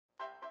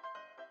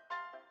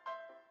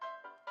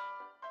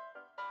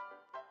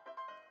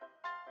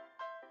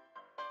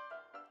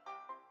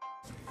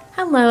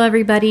Hello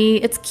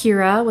everybody, it's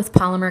Kira with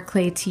Polymer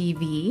Clay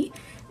TV,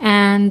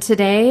 and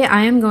today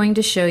I am going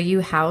to show you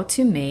how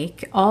to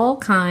make all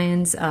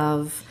kinds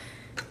of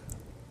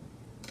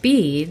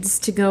beads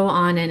to go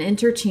on an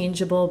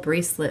interchangeable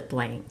bracelet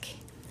blank.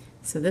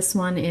 So this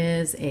one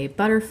is a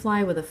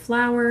butterfly with a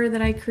flower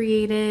that I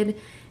created,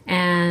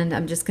 and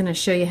I'm just going to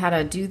show you how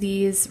to do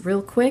these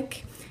real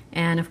quick.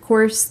 And of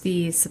course,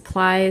 the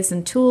supplies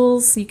and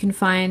tools you can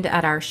find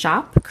at our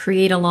shop,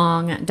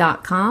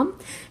 createalong.com.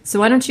 So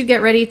why don't you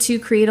get ready to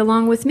create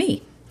along with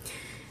me?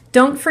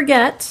 Don't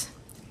forget,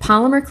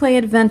 Polymer Clay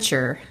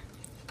Adventure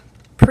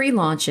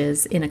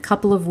pre-launches in a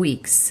couple of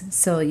weeks.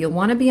 So you'll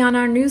want to be on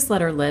our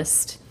newsletter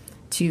list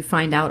to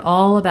find out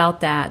all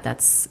about that.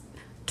 That's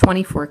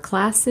 24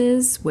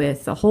 classes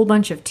with a whole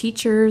bunch of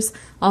teachers,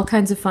 all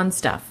kinds of fun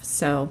stuff.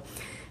 So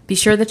be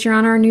sure that you're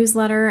on our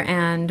newsletter,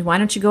 and why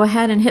don't you go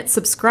ahead and hit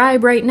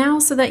subscribe right now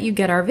so that you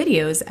get our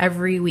videos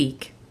every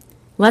week.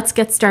 Let's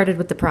get started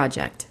with the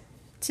project.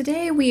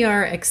 Today we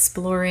are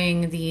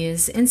exploring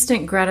these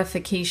instant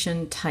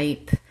gratification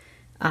type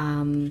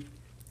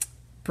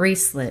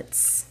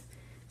bracelets.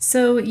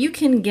 So you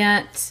can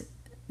get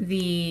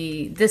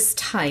this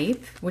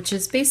type, which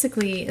is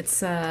basically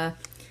it's a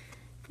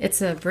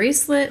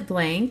bracelet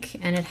blank,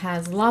 and it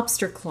has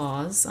lobster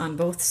claws on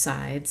both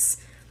sides,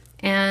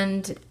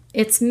 and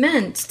it's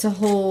meant to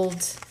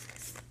hold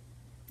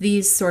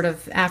these sort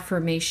of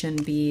affirmation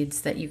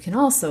beads that you can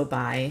also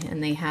buy,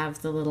 and they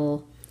have the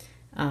little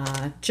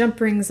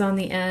jump rings on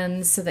the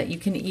ends so that you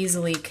can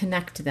easily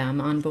connect them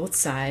on both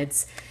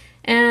sides.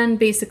 And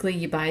basically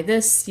you buy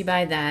this, you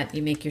buy that,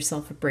 you make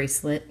yourself a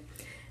bracelet.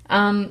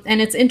 And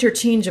it's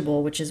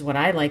interchangeable, which is what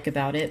I like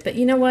about it. But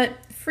you know what?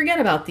 Forget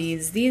about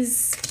these.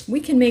 We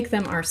can make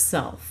them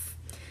ourselves.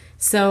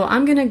 So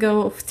I'm going to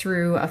go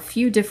through a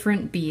few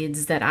different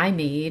beads that I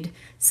made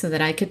so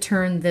that I could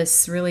turn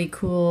this really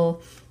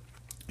cool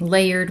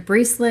layered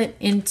bracelet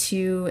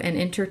into an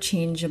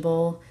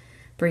interchangeable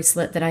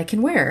bracelet that I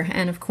can wear.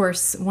 And of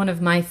course, one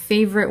of my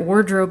favorite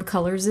wardrobe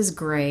colors is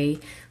gray,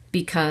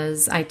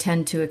 because I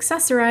tend to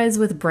accessorize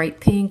with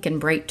bright pink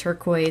and bright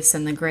turquoise,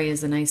 and the gray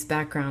is a nice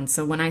background.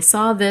 So when I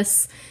saw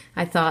this,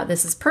 I thought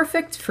this is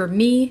perfect for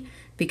me,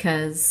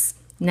 because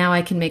now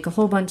I can make a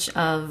whole bunch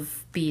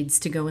of beads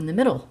to go in the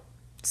middle.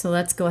 So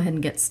let's go ahead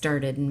and get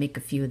started and make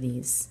a few of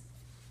these.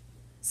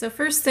 So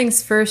first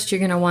things first, you're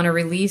going to want to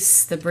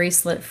release the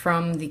bracelet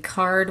from the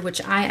card, which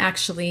I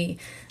actually,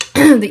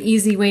 the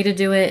easy way to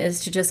do it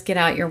is to just get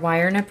out your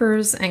wire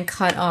nippers and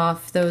cut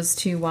off those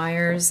two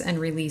wires and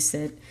release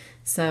it.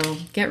 So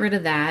get rid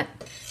of that.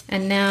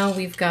 And now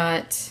we've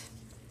got,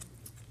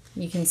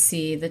 you can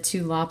see the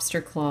two lobster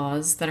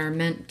claws that are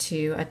meant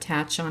to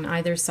attach on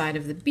either side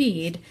of the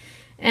bead.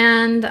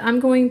 And I'm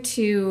going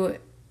to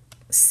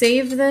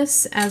save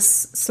this as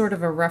sort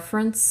of a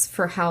reference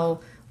for how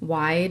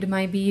wide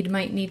my bead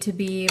might need to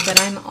be, but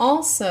I'm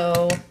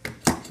also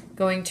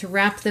going to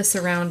wrap this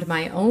around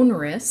my own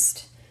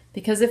wrist,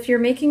 because if you're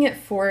making it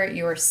for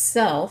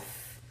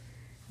yourself,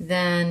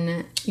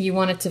 then you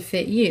want it to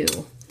fit you.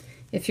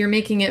 If you're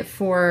making it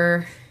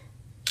for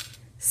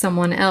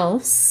someone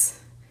else,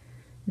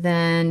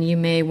 then you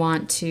may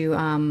want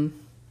to,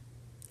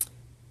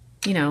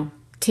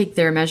 take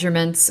their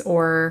measurements,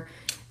 or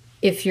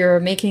if you're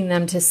making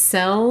them to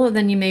sell,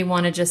 then you may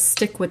want to just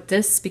stick with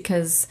this,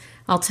 because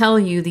I'll tell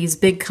you, these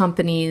big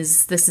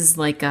companies, this is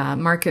like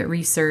market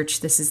research,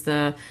 this is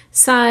the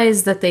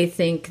size that they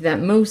think that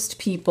most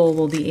people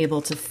will be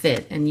able to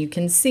fit. And you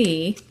can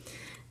see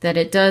that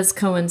it does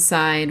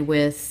coincide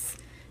with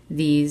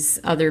these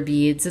other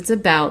beads. It's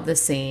about the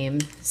same.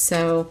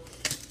 So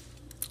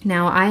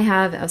now I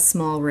have a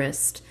small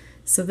wrist.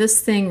 So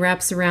this thing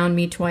wraps around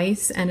me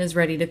twice and is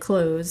ready to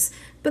close,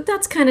 but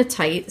that's kind of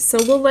tight, so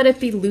we'll let it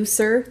be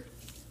looser.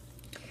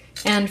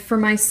 And for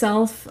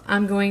myself,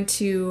 I'm going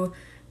to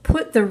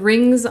put the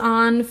rings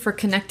on for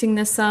connecting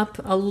this up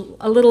a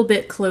little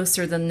bit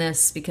closer than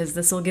this, because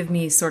this will give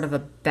me sort of a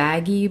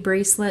baggy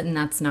bracelet, and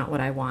that's not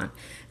what I want.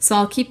 So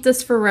I'll keep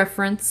this for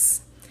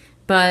reference,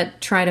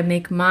 but try to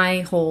make my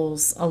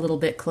holes a little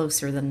bit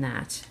closer than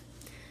that.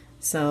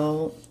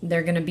 So there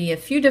are going to be a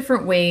few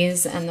different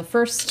ways, and the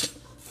first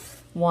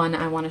one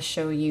I want to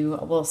show you,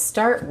 we'll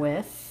start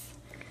with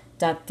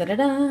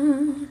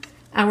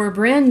our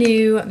brand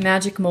new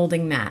magic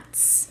molding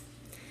mats.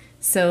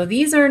 So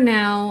these are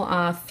now,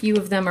 a few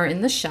of them are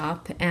in the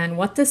shop, and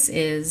what this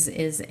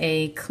is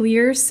a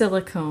clear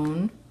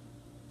silicone.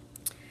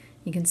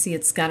 You can see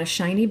it's got a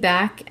shiny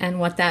back, and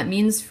what that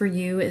means for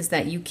you is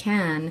that you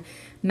can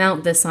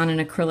mount this on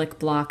an acrylic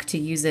block to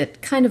use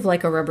it kind of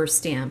like a rubber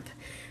stamp.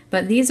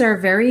 But these are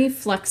very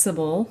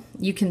flexible.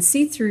 You can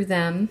see through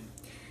them.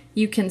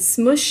 You can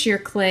smush your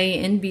clay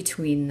in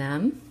between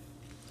them.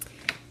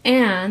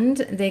 And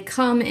they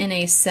come in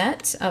a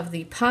set of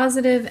the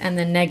positive and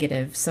the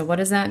negative. So what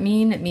does that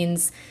mean? It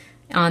means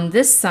on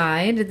this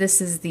side, this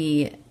is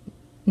the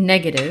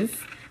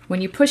negative. When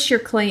you push your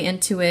clay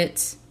into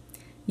it,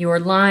 your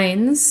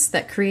lines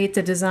that create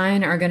the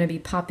design are going to be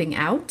popping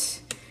out.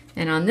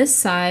 And on this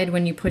side,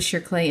 when you push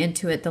your clay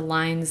into it, the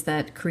lines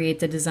that create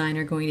the design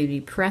are going to be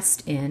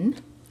pressed in.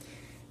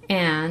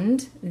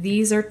 And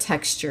these are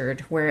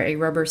textured, where a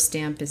rubber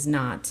stamp is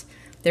not.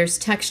 There's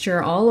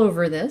texture all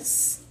over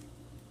this.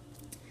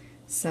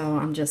 So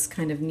I'm just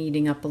kind of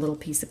kneading up a little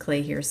piece of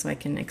clay here so I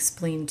can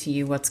explain to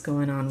you what's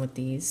going on with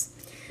these.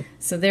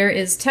 So there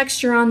is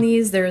texture on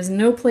these. There is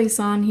no place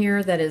on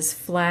here that is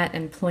flat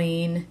and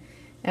plain.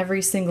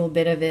 Every single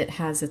bit of it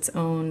has its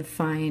own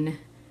fine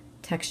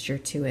texture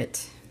to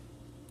it.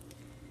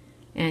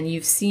 And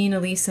you've seen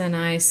Elisa and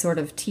I sort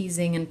of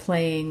teasing and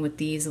playing with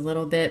these a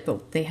little bit,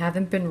 but they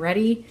haven't been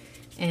ready,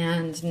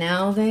 and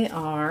now they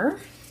are.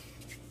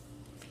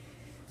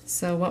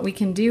 So what we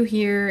can do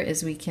here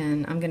is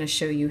I'm going to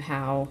show you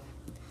how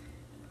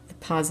the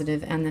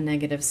positive and the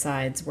negative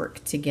sides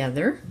work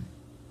together.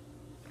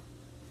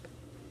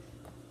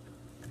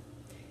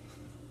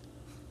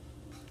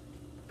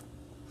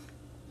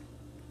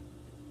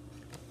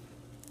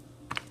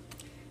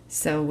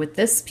 So with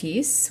this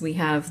piece, we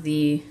have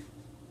the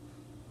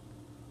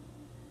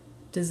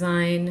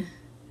design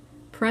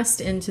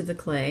pressed into the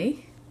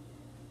clay,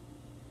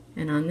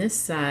 and on this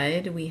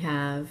side we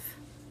have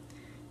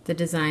the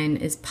design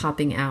is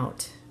popping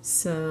out.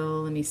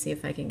 So let me see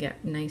if I can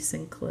get nice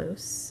and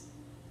close.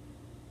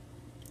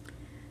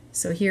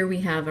 So here we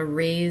have a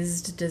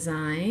raised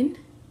design,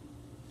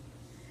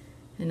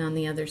 and on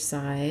the other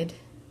side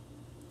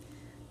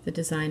the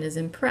design is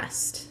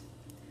impressed.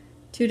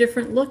 Two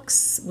different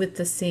looks with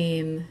the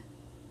same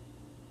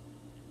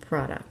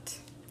product.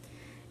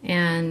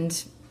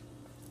 And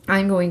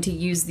I'm going to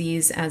use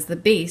these as the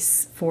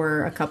base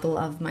for a couple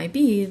of my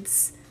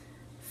beads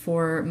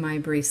for my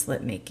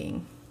bracelet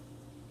making.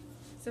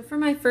 So for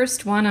my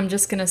first one, I'm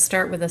just going to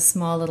start with a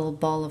small little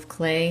ball of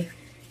clay,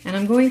 and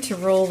I'm going to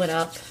roll it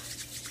up.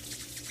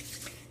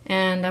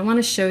 And I want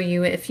to show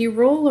you, if you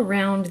roll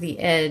around the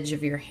edge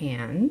of your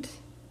hand,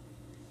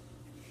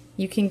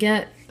 you can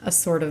get a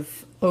sort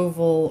of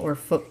oval or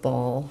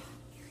football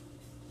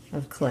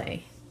of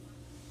clay.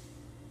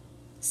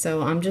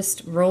 So I'm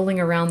just rolling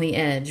around the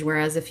edge,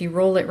 whereas if you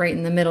roll it right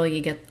in the middle,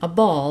 you get a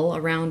ball,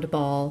 a round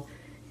ball.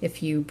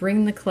 If you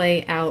bring the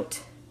clay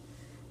out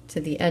to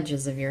the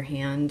edges of your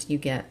hand, you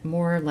get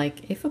more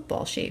like a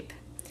football shape.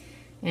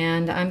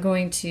 And I'm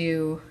going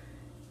to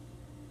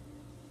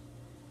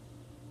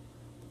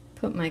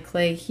put my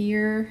clay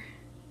here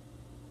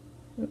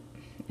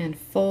and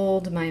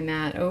fold my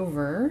mat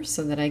over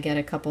so that I get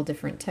a couple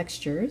different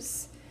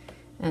textures,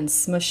 and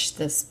smush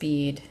this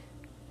bead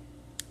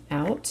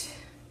out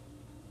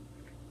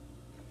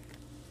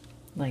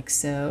like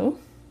so.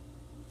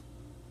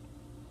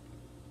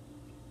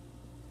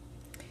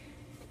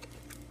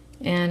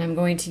 And I'm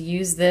going to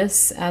use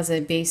this as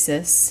a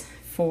basis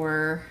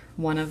for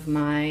one of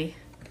my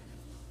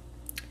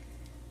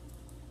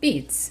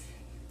beads.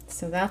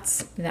 So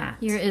that's that.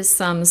 Here is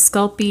some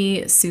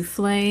Sculpey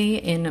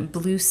Souffle in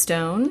blue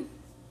stone.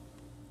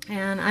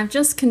 And I've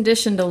just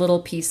conditioned a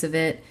little piece of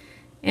it,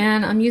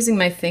 and I'm using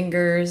my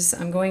fingers.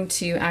 I'm going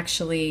to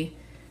actually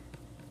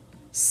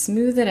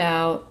smooth it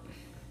out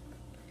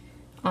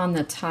on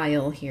the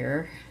tile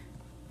here,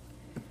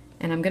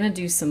 and I'm going to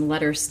do some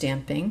letter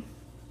stamping.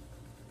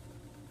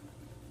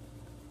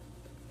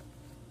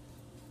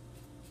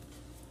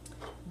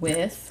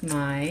 With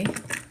my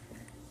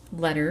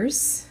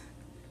letters.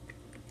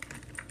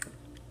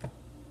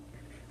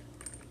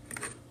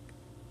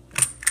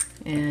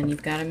 And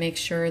you've got to make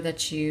sure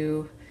that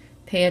you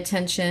pay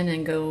attention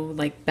and go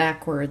like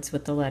backwards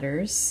with the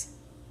letters.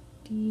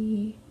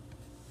 D,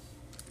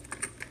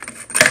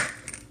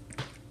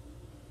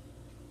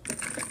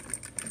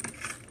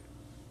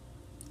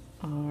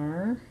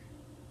 R,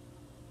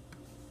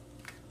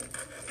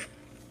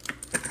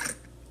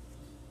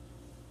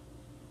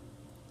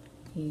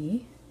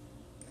 E,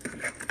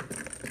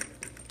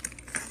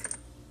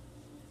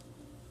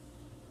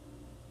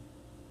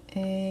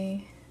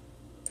 A,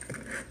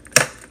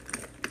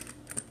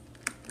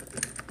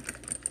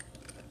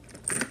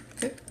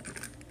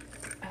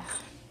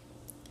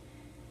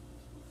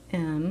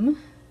 M,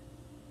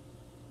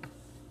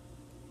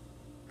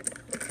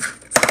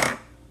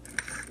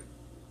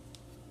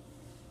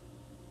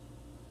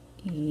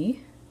 E,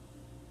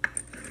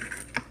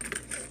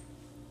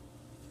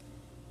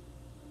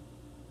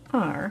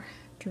 R,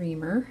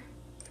 Dreamer.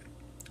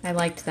 I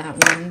liked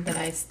that one that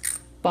I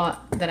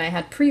bought, that I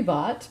had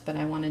pre-bought, but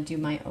I want to do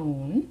my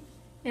own.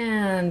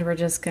 And we're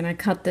just going to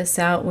cut this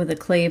out with a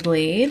clay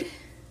blade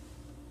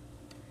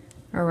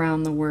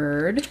around the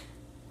word.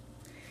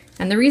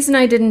 And the reason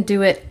I didn't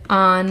do it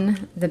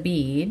on the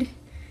bead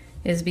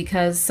is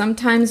because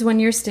sometimes when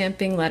you're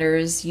stamping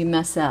letters, you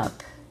mess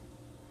up.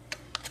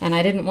 And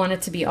I didn't want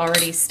it to be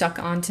already stuck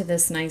onto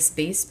this nice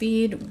base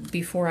bead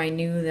before I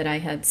knew that I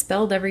had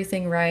spelled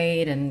everything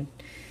right and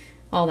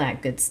all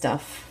that good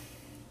stuff.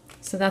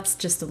 So that's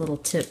just a little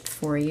tip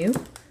for you.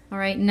 All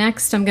right,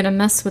 next I'm going to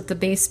mess with the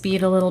base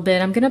bead a little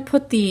bit. I'm going to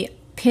put the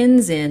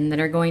pins in that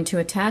are going to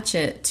attach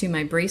it to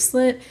my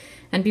bracelet.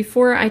 And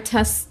before I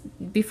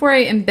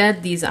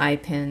embed these eye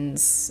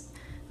pins,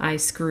 eye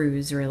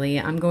screws really.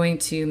 I'm going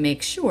to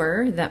make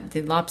sure that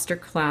the lobster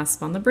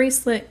clasp on the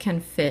bracelet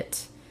can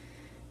fit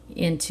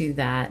into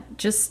that.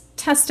 Just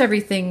test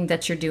everything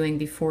that you're doing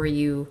before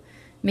you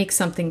make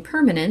something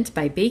permanent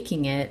by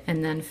baking it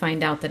and then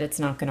find out that it's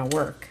not going to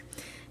work.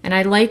 And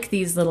I like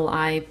these little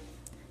eye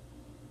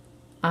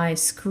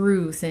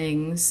screw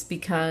things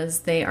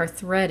because they are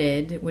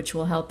threaded, which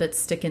will help it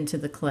stick into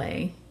the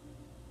clay.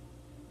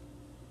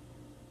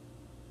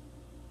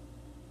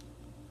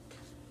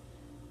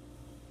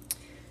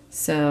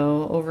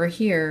 So over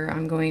here,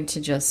 I'm going to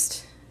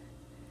just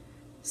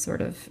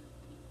sort of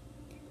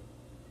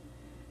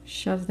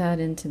shove that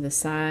into the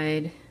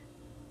side.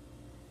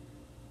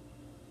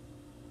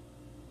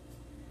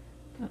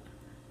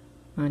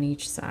 On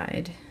each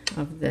side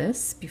of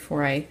this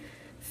before I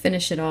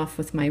finish it off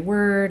with my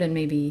word, and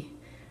maybe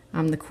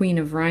I'm the queen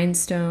of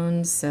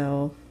rhinestones,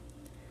 so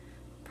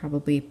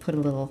probably put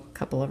a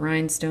couple of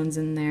rhinestones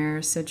in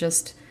there. So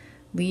just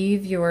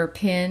leave your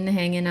pin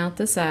hanging out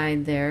the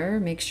side there.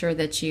 Make sure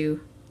that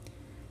you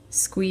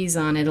squeeze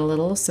on it a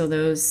little so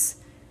those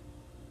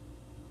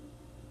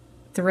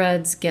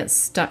threads get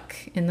stuck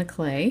in the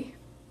clay.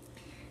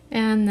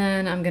 And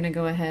then I'm going to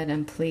go ahead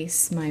and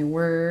place my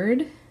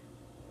word.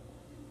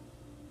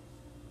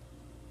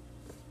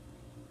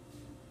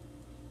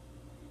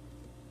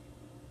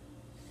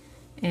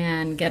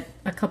 And get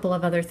a couple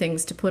of other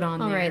things to put on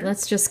there. All right,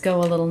 let's just go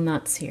a little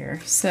nuts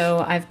here.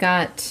 So I've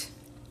got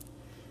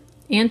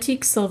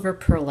antique silver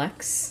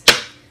Pearlex.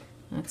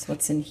 That's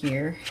what's in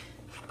here.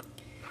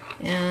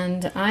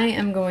 And I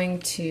am going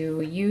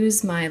to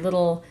use my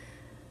little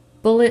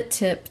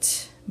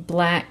bullet-tipped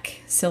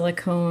black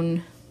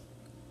silicone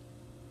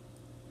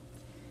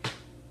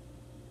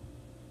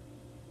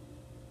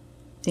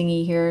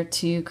thingy here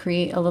to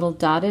create a little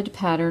dotted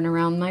pattern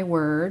around my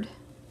word.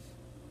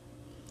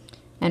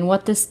 And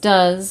what this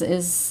does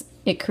is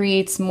it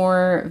creates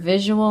more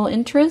visual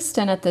interest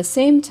and at the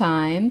same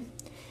time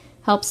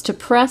helps to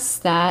press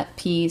that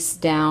piece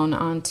down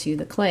onto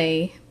the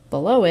clay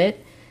below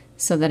it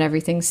so that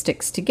everything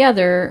sticks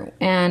together,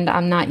 and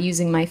I'm not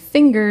using my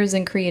fingers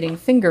and creating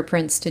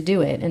fingerprints to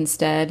do it.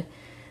 Instead,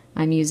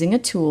 I'm using a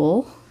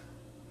tool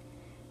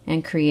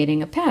and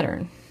creating a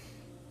pattern.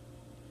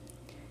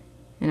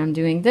 And I'm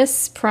doing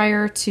this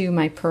prior to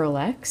my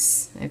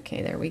Pearlex.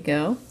 Okay, there we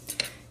go.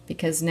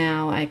 Because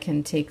now I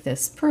can take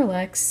this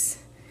Pearlex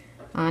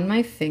on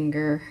my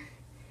finger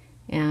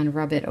and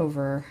rub it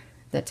over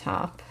the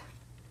top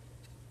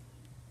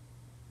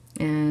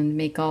and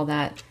make all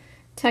that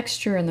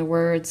texture, and the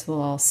words will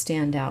all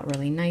stand out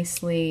really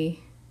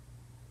nicely.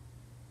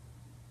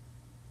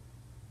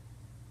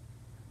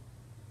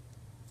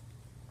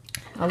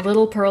 A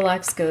little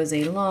Pearlex goes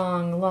a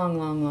long, long,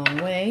 long, long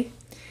way.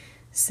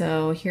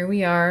 So here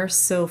we are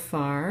so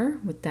far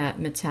with that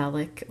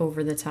metallic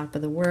over the top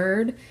of the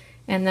word.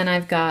 And then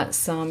I've got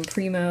some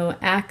Primo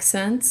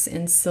accents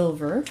in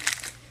silver,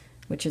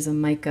 which is a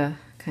mica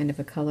kind of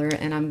a color,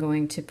 and I'm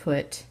going to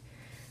put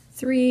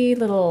 3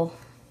 little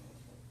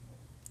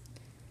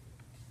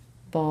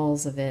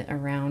balls of it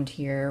around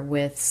here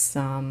with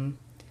some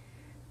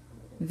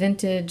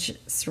vintage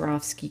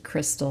Swarovski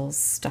crystals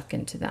stuck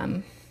into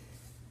them.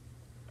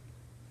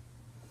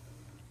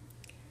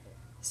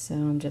 So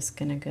I'm just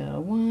going to go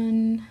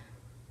 1,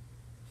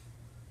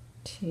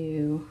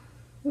 2,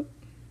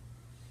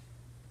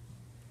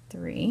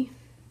 3.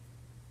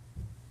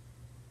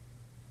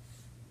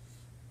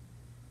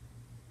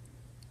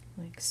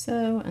 Like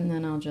so, and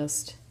then I'll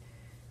just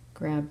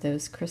grab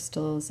those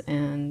crystals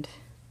and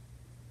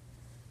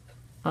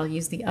I'll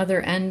use the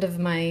other end of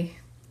my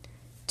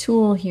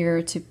tool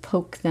here to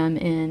poke them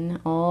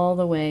in all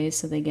the way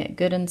so they get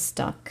good and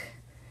stuck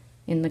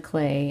in the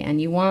clay.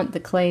 And you want the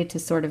clay to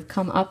sort of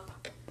come up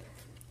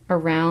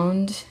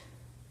around,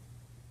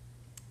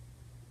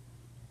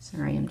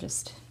 sorry, I'm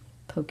just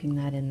poking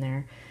that in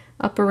there,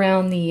 up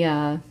around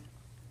the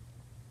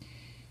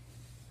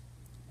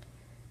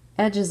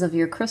edges of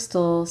your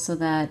crystal so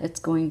that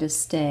it's going to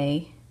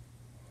stay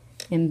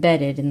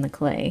embedded in the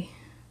clay.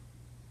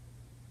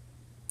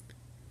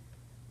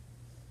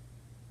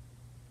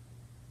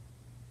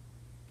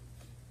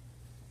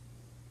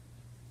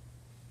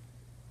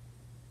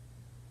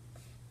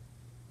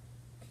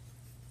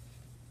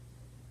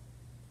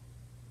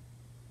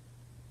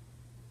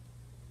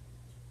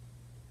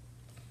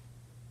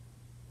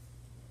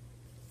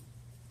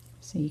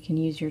 So you can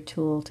use your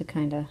tool to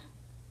kind of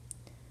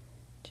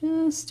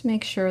just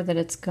make sure that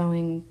it's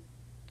going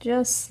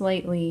just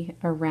slightly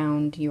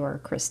around your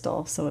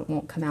crystal so it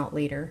won't come out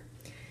later.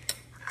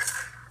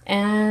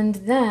 And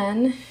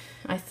then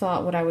I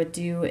thought what I would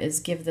do is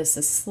give this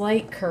a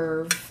slight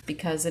curve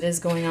because it is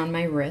going on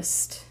my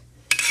wrist.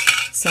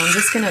 So I'm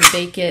just going to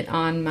bake it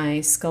on my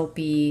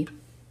Sculpey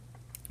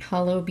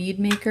hollow bead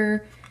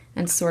maker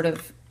and sort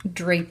of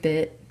drape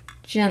it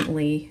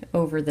gently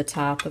over the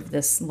top of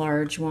this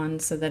large one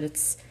so that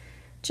it's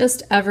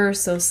just ever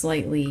so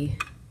slightly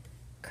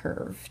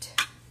curved.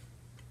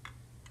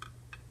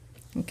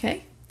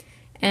 Okay,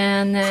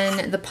 and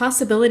then the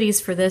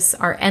possibilities for this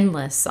are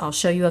endless. I'll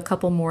show you a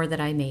couple more that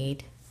I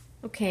made.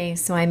 Okay,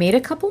 so I made a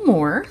couple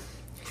more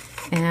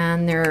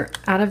and they're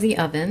out of the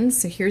oven.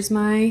 So here's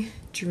my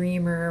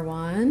dreamer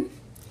one.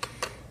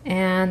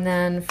 And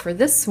then for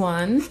this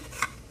one,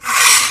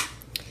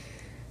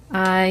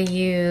 I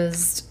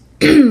used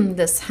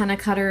this henna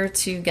cutter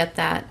to get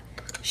that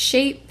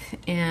shape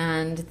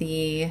and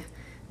the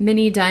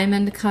mini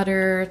diamond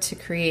cutter to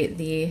create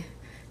the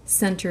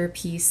center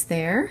piece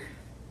there.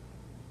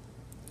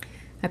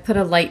 I put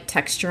a light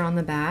texture on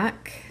the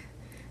back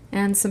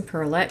and some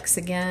Pearlex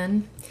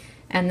again.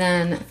 And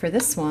then for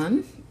this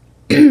one,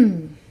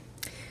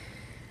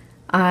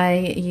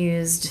 I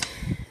used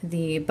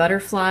the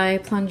butterfly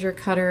plunger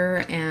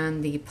cutter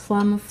and the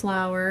plum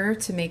flower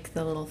to make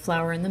the little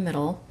flower in the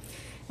middle.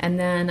 And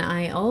then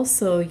I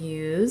also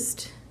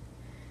used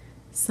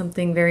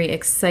something very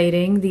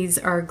exciting. These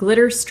are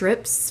glitter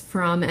strips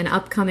from an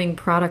upcoming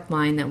product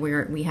line that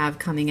we have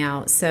coming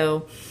out.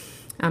 So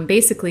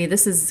basically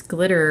this is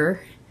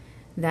glitter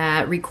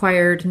that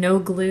required no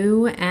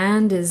glue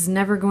and is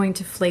never going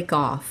to flake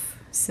off.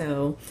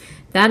 So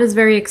that is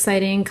very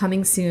exciting,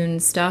 coming soon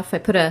stuff. I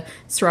put a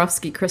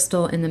Swarovski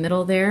crystal in the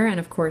middle there,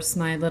 and of course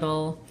my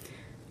little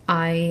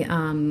eye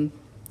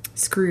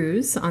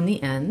screws on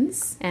the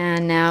ends.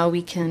 And now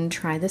we can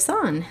try this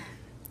on.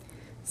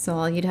 So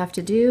all you'd have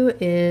to do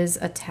is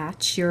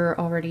attach your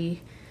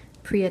already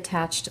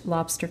pre-attached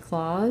lobster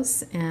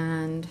claws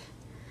and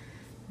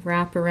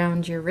wrap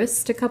around your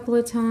wrist a couple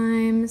of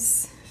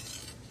times.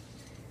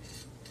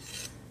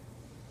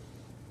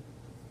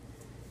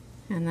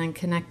 And then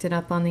connect it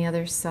up on the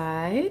other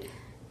side.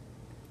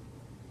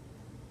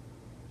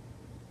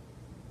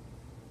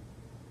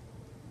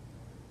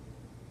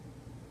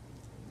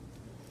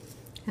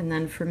 And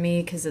then for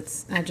me,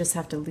 because I just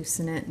have to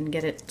loosen it and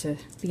get it to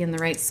be in the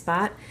right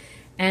spot.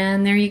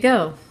 And there you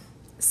go.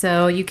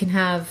 So you can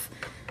have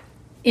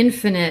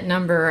infinite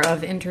number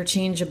of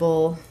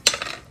interchangeable,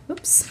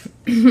 oops,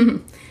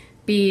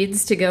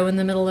 beads to go in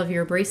the middle of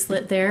your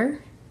bracelet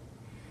there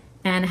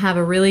and have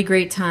a really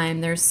great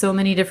time. There's so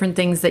many different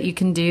things that you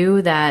can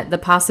do that the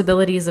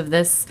possibilities of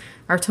this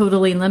are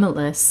totally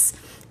limitless.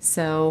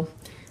 So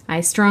I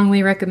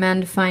strongly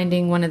recommend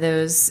finding one of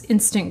those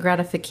instant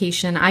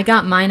gratification. I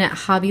got mine at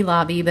Hobby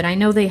Lobby, but I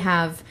know they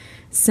have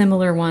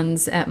similar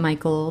ones at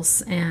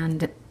Michael's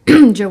and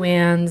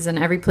Joann's and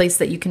every place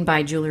that you can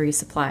buy jewelry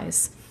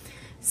supplies.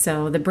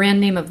 So the brand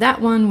name of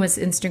that one was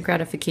Instant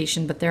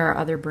Gratification, but there are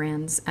other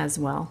brands as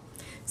well.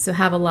 So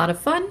have a lot of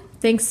fun.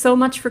 Thanks so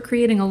much for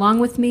creating along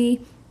with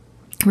me.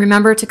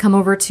 Remember to come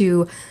over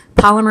to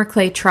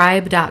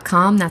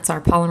polymerclaytribe.com. That's our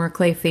Polymer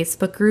Clay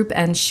Facebook group,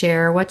 and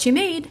share what you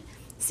made.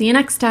 See you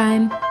next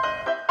time.